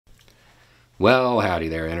Well, howdy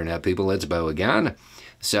there, Internet people. It's Bo again.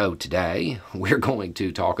 So today we're going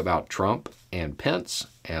to talk about Trump and Pence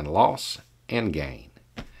and loss and gain.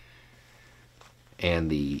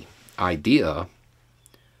 And the idea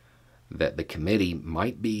that the committee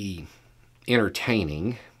might be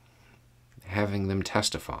entertaining having them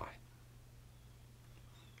testify.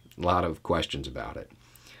 A lot of questions about it.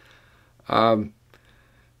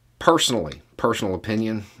 Personal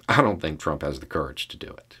opinion, I don't think Trump has the courage to do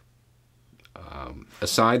it.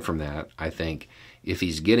 Aside from that, I think if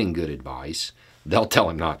he's getting good advice, they'll tell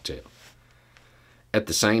him not to. At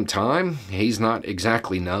the same time, he's not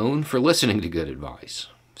exactly known for listening to good advice,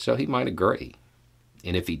 so he might agree.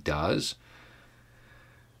 And if he does,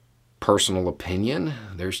 personal opinion,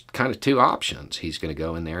 there's kind of two options. He's going to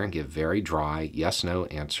go in there and give very dry yes-no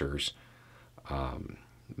answers.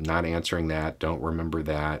 Not answering that, don't remember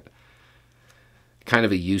that. Kind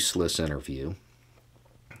of a useless interview.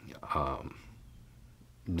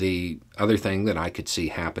 The other thing that I could see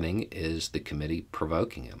happening is the committee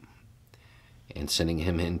provoking him and sending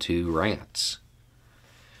him into rants.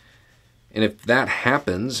 And if that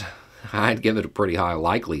happens, I'd give it a pretty high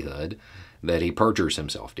likelihood that he perjures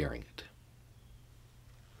himself during it.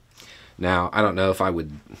 Now, I don't know if I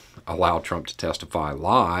would allow Trump to testify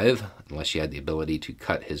live, unless you had the ability to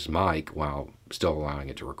cut his mic while still allowing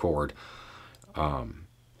it to record.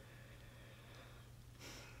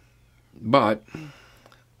 But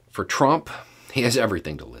for Trump, he has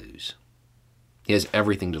everything to lose. He has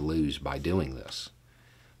everything to lose by doing this.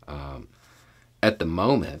 At the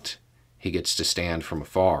moment, he gets to stand from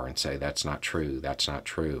afar and say, that's not true, that's not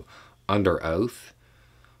true, under oath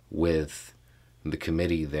with the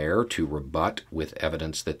committee there to rebut with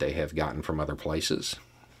evidence that they have gotten from other places.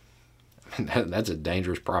 That's a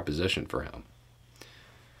dangerous proposition for him.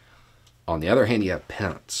 On the other hand, you have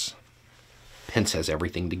Pence. Pence has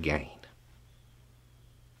everything to gain.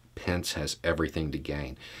 Pence has everything to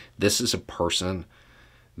gain. This is a person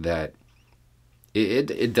that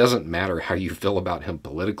it doesn't matter how you feel about him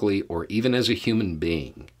politically or even as a human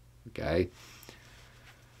being, okay?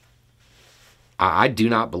 I do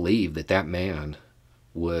not believe that man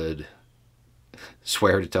would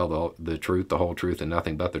swear to tell the truth, the whole truth, and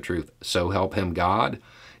nothing but the truth, so help him God,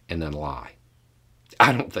 and then lie.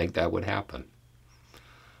 I don't think that would happen.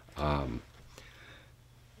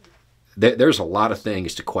 There's a lot of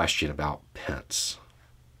things to question about Pence.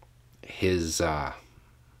 His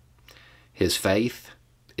faith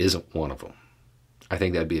isn't one of them. I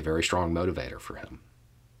think that'd be a very strong motivator for him.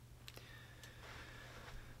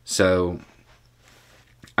 So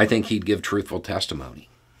I think he'd give truthful testimony.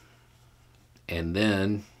 And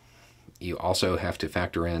then you also have to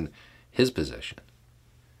factor in his position.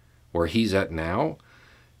 Where he's at now,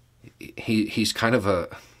 he's kind of a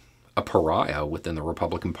pariah within the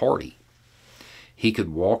Republican Party. He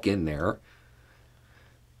could walk in there,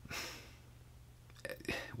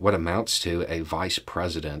 what amounts to a vice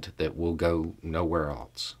president that will go nowhere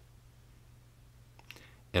else,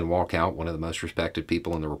 and walk out one of the most respected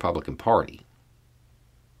people in the Republican Party.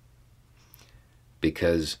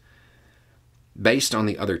 Because based on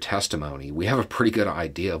the other testimony, we have a pretty good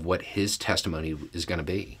idea of what his testimony is going to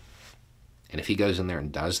be. And if he goes in there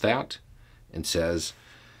and does that and says,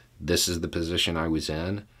 this is the position I was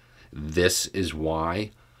in, this is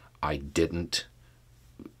why I didn't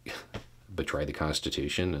betray the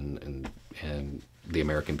Constitution and the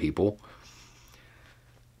American people,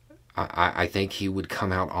 I think he would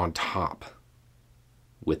come out on top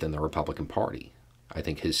within the Republican Party. I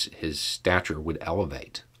think his stature would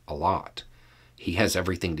elevate a lot. He has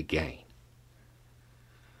everything to gain.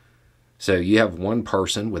 So you have one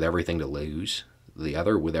person with everything to lose, the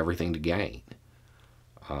other with everything to gain.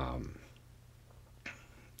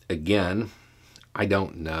 Again, I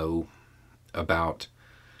don't know about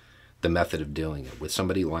the method of doing it. With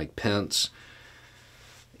somebody like Pence,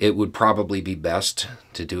 it would probably be best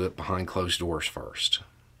to do it behind closed doors first.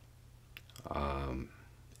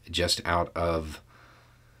 Just out of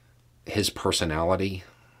his personality,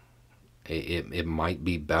 it might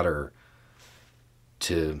be better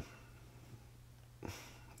to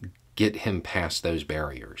get him past those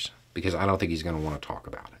barriers, because I don't think he's going to want to talk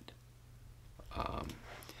about it.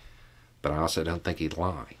 But I also don't think he'd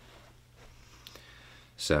lie.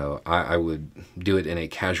 So I would do it in a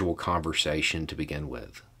casual conversation to begin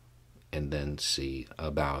with, and then see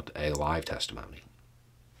about a live testimony.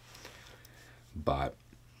 But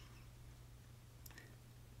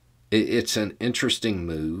it's an interesting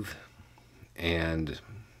move, and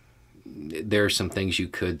there are some things you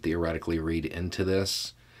could theoretically read into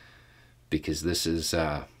this, because this is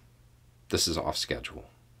off schedule.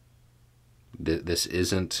 This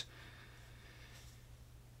isn't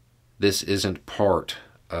This isn't part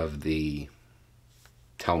of the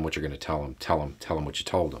tell them what you're going to tell them what you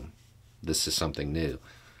told them. This is something new.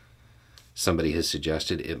 Somebody has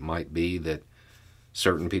suggested it might be that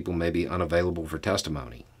certain people may be unavailable for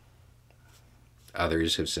testimony.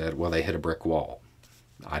 Others have said, well, they hit a brick wall.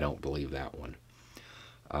 I don't believe that one.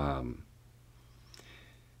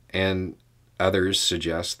 And others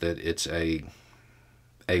suggest that it's a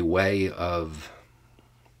way of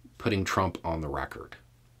putting Trump on the record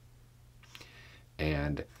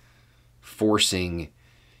and forcing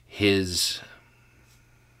his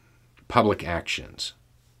public actions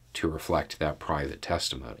to reflect that private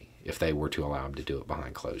testimony if they were to allow him to do it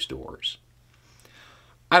behind closed doors.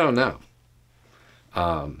 I don't know.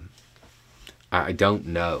 I don't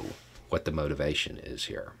know what the motivation is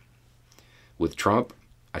here. With Trump,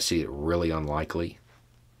 I see it really unlikely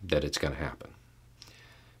that it's going to happen.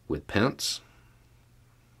 With Pence,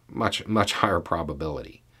 much higher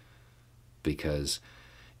probability, because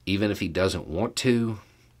even if he doesn't want to,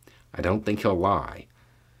 I don't think he'll lie,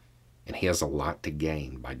 and he has a lot to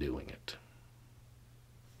gain by doing it.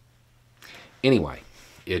 Anyway,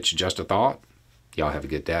 it's just a thought. Y'all have a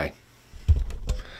good day.